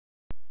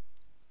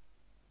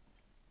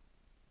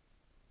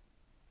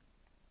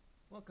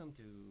Welcome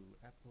to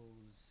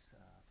Apple's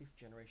 5th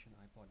generation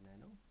iPod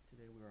Nano.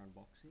 Today we're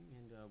unboxing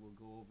and we'll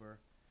go over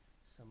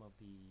some of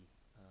the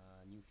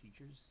new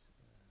features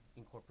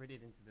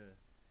incorporated into the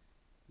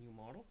new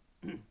model.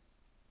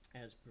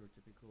 As per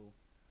typical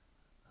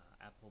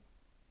Apple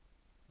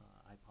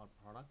iPod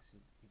products,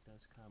 it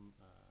does come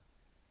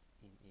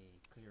in a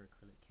clear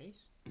acrylic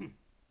case.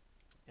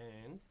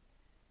 And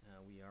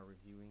we are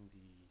reviewing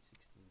the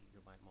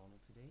 16GB model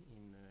today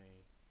in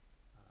a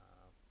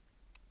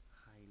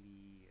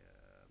highly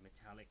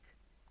metallic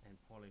and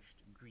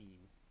polished green.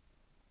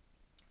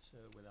 So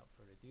without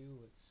further ado,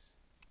 let's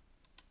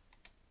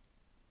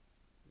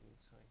get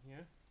inside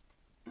here.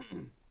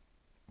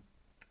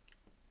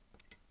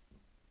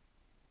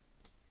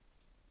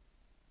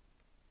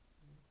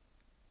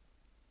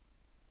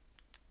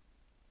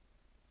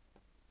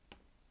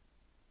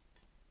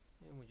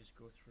 And we just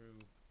go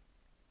through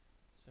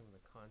some of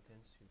the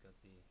contents. We've got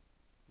the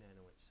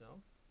Nano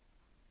itself.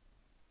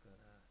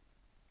 Got a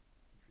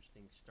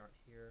interesting start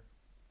here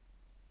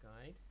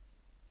guide.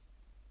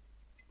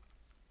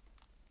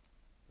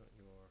 Got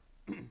your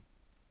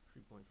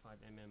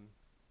 3.5mm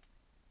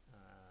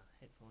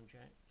headphone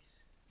jacks,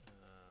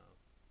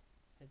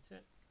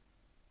 headset.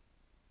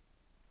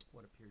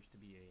 What appears to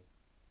be a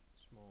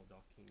small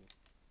docking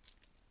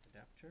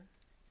adapter.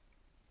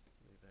 I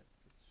believe that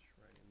fits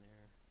right in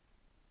there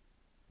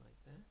like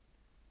that.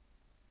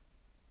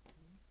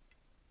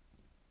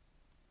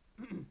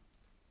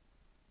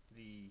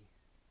 The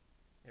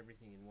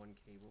everything in one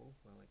cable,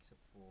 well, except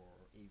for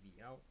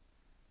AV out.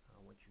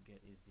 What you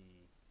get is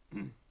the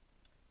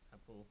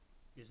Apple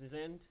business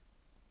end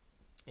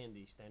and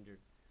the standard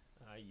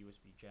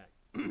USB jack.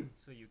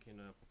 So you can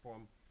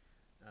perform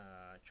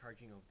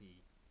charging of the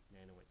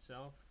Nano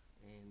itself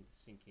and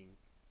syncing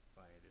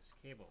via this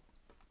cable.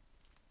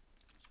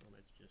 So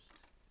let's just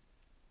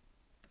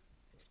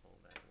put all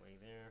that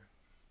away there.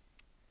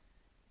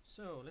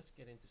 So let's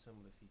get into some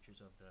of the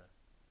features of the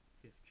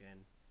 5th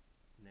gen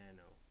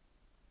Nano.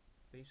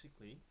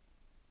 Basically,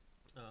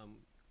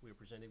 we're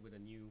presented with a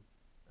new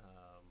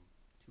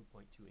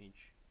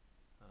 2.2-inch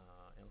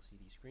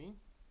LCD screen,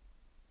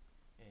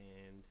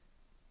 and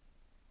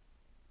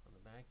on the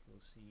back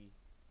you'll see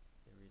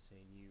there is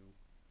a new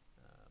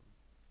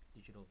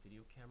digital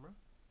video camera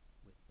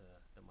with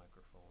the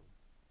microphone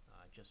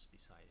just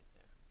beside it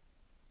there.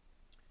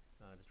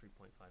 The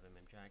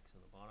 3.5mm jacks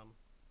on the bottom,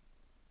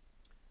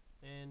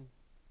 and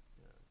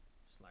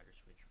slider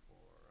switch for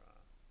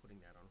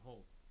putting that on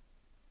hold.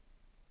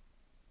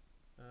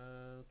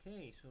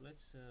 Okay, so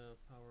let's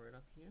power it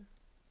up here,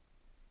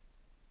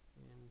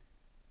 and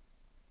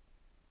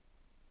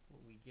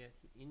what we get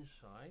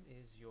inside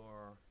is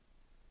your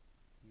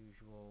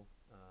usual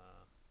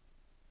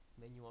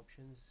menu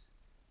options,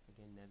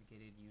 again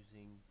navigated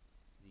using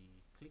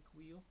the click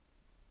wheel,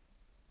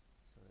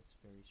 so that's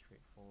very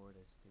straightforward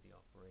as to the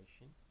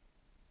operation.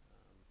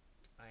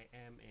 I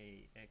am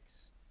a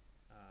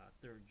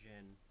third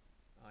gen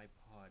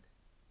iPod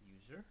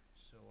user,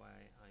 so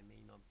I may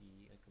not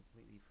be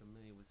completely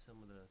familiar with some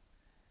of the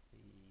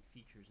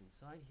features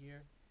inside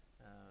here,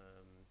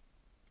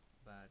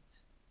 but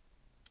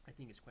I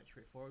think it's quite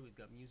straightforward. We've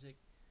got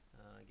music.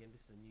 Again,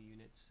 this is a new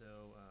unit,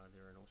 so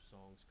there are no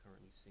songs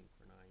currently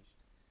synchronized.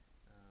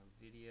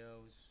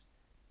 Videos.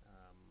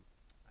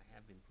 I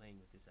have been playing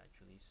with this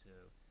actually,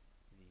 so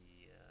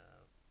the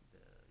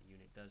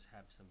unit does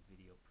have some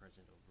video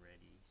present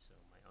already, so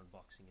my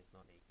unboxing is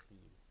not a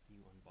clean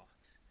new unbox.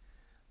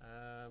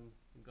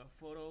 We've got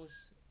photos,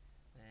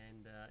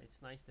 and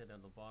it's nice that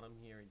on the bottom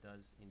here it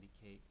does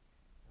indicate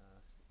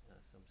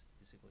some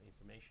statistical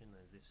information.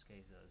 In this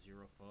case,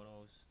 0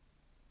 photos.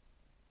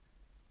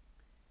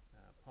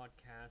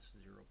 Podcasts,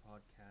 0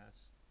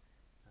 podcasts.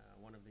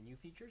 One of the new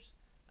features,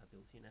 a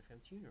built-in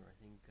FM tuner. I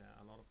think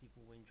a lot of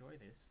people will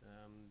enjoy this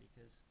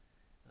because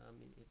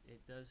it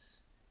does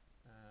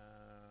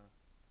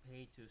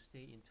pay to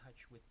stay in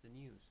touch with the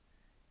news.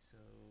 So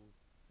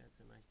that's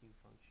a nice new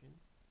function.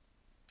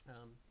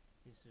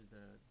 This is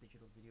the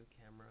digital video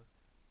camera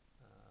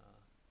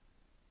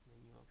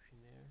menu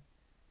option there.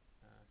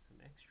 Some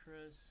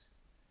extras.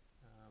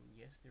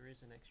 Yes, there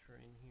is an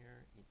extra in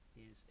here. It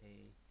is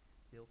a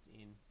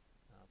built-in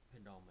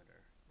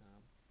pedometer,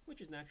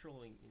 which is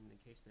natural in the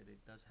case that it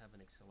does have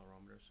an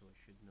accelerometer, so it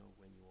should know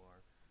when you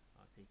are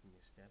taking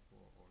a step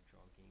or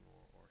jogging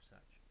or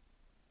such.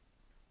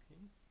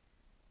 Okay.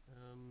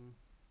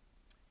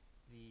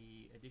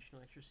 The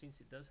additional extra,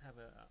 since it does have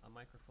a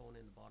microphone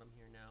in the bottom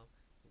here now,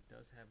 it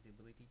does have the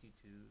ability to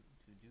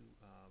do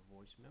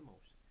voice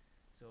memos.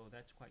 So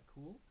that's quite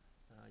cool.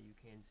 You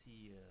can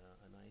see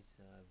a nice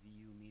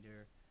VU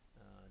meter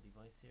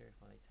device there. If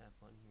I tap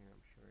on here,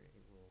 I'm sure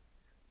it will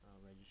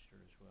register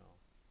as well.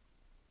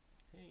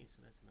 Okay,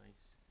 so that's a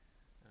nice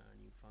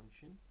new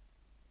function.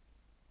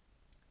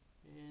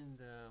 And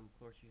of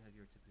course you have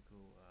your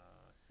typical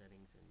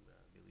settings and the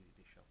ability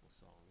to shuffle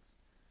songs.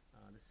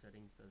 The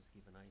settings does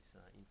give a nice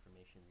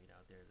information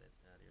readout there that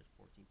there's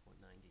 14.9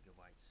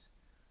 gigabytes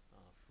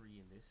free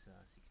in this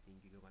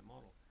 16 gigabyte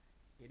model.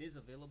 It is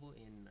available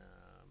in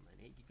an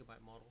 8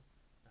 gigabyte model,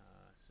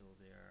 so so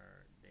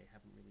they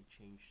haven't really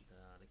changed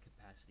the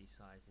capacity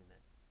size in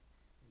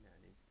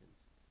that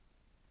instance.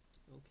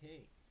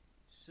 Okay,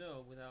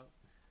 so without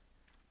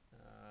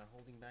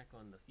holding back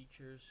on the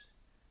features,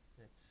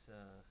 let's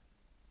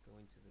go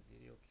into the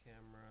video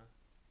camera.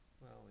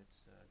 Well,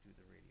 let's do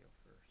the radio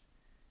first.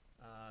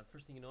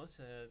 First thing you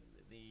notice,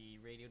 the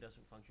radio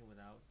doesn't function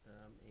without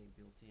a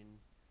built-in,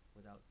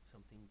 without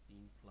something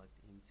being plugged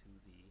into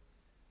the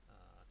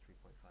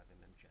 3.5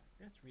 mm jack.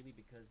 That's really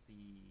because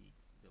the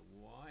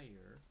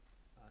wire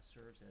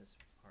serves as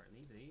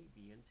partly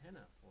the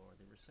antenna for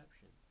the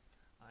reception.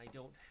 I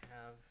don't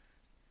have,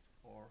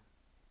 or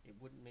it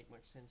wouldn't make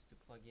much sense to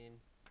plug in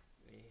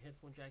a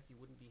headphone jack. You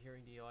wouldn't be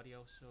hearing the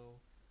audio,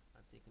 so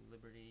I've taken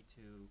liberty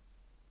to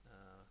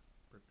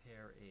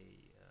prepare a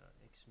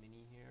X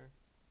Mini here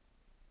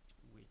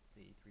with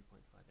the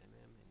 3.5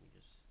 mm, and you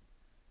just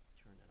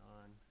turn it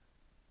on,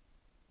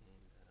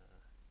 and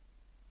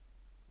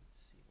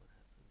let's see what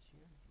happens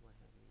here. Do I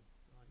have any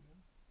audio?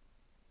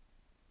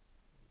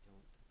 I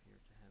don't appear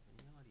to have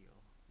any audio.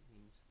 It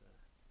means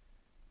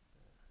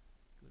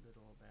the good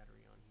little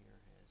battery on here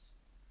has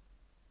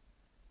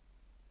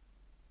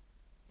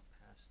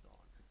passed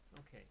on.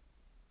 Okay,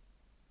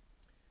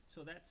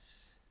 so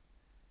that's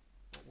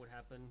what would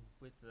happen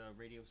with the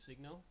radio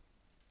signal.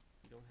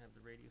 If you don't have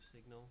the radio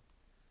signal,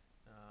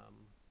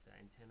 the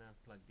antenna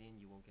plugged in,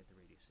 you won't get the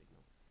radio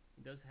signal.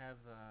 It does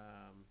have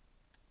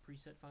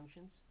preset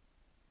functions.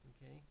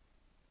 Okay,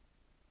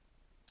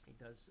 it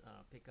does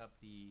pick up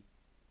the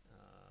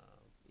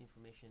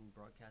information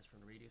broadcast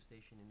from the radio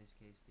station, in this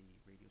case the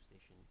radio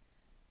station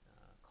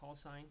call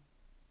sign.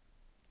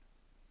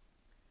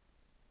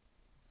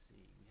 Let's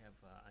see, we have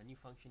a new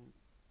function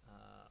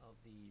of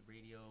the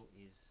radio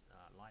is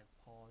live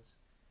pause,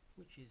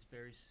 which is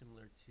very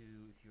similar to,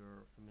 if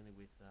you're familiar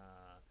with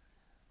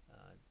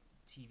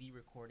TV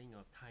recording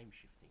of time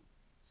shifting.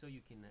 So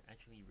you can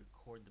actually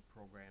record the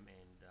program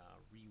and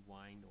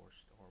rewind or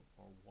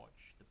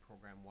watch the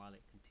program while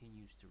it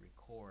continues to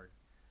record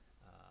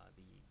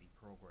the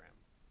program.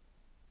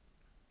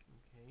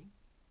 Okay,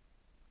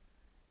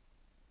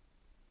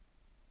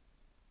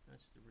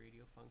 that's the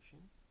radio function.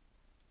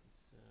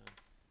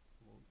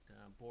 Won't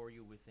bore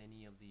you with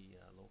any of the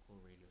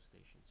local radio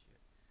stations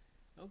here.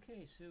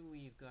 Okay, so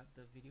we've got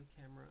the video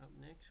camera up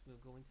next. We'll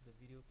go into the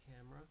video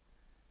camera.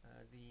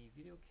 The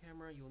video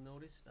camera, you'll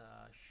notice,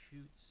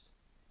 shoots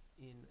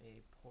in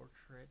a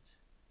portrait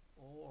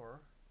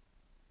or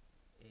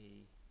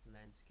a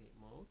landscape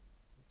mode.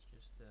 Let's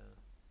just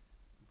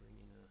bring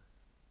in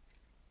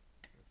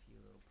a few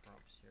little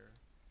props here,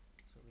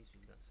 so at least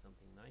we've got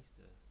something nice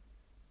to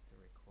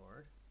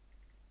record,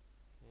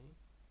 okay,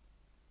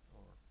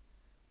 or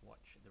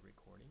watch the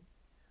recording.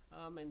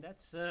 And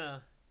that's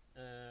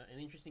an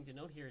interesting to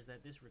note here is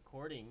that this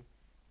recording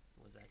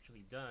was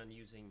actually done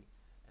using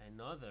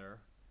another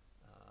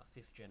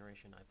 5th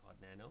generation iPod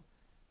Nano.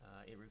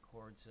 It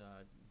records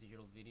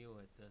digital video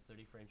at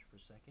 30 frames per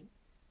second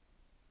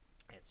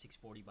at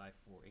 640 by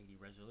 480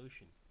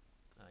 resolution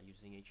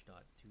using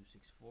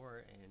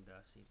H.264, and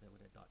saves that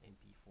with a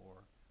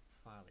 .mp4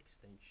 file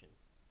extension.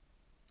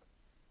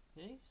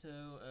 Okay,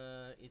 so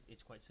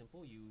it's quite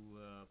simple. You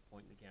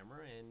point the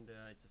camera and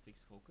it's a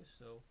fixed focus,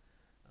 so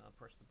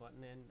press the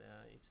button and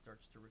it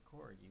starts to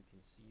record. You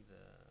can see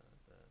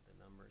the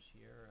numbers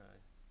here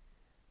as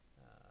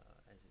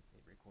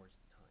it records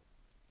the time.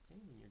 Okay,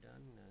 when you're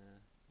done,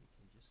 you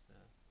can just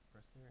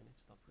press there and it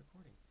stops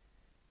recording.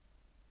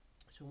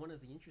 So one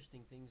of the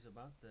interesting things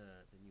about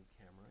the new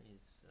camera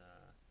is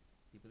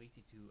the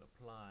ability to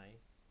apply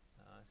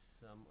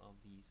some of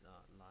these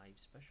live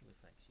special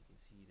effects. You can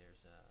see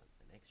there's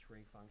an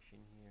X-ray function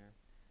here,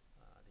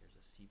 there's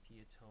a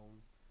sepia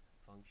tone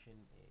function,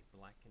 a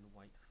black and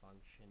white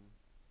function.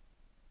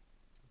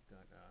 We've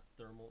got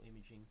thermal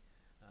imaging.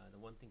 The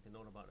one thing to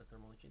note about the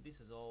thermal imaging, this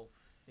is all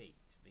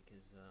faked,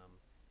 because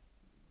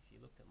if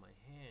you looked at my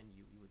hand,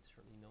 you would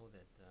certainly know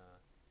that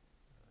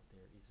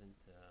there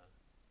isn't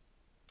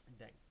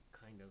that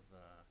kind of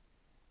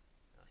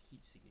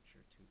heat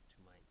signature to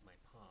my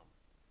palm.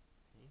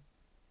 Okay.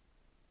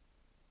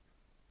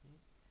 Okay.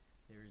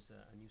 There's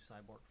a new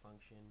cyborg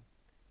function,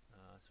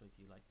 so if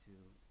you like to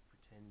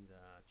pretend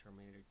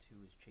Terminator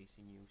 2 is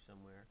chasing you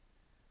somewhere.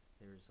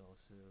 There's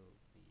also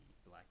the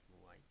black and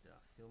white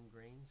film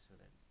grain, so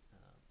that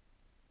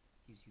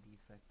gives you the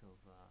effect of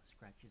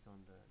scratches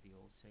on the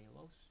old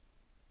cellulose.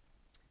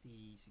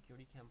 The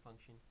security cam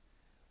function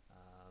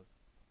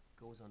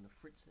goes on the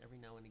fritz every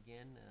now and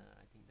again.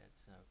 I think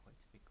that's quite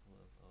typical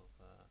of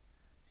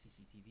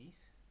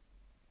CCTVs.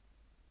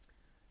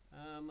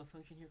 A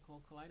function here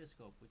called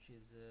kaleidoscope, which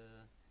is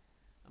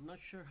I'm not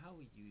sure how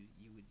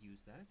you would use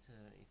that,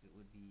 if it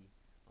would be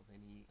of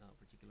any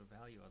particular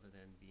value other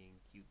than being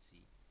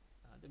cutesy.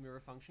 The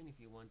mirror function, if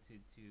you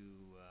wanted to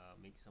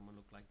make someone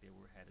look like they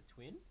had a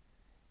twin.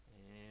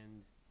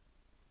 And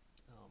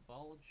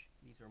bulge,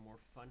 these are more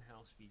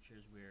funhouse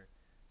features where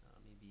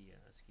maybe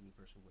a skinny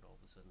person would all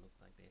of a sudden look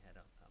like they had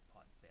a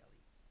pot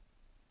belly.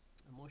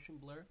 A motion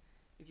blur,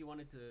 if you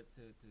wanted to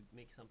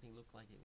make something look like it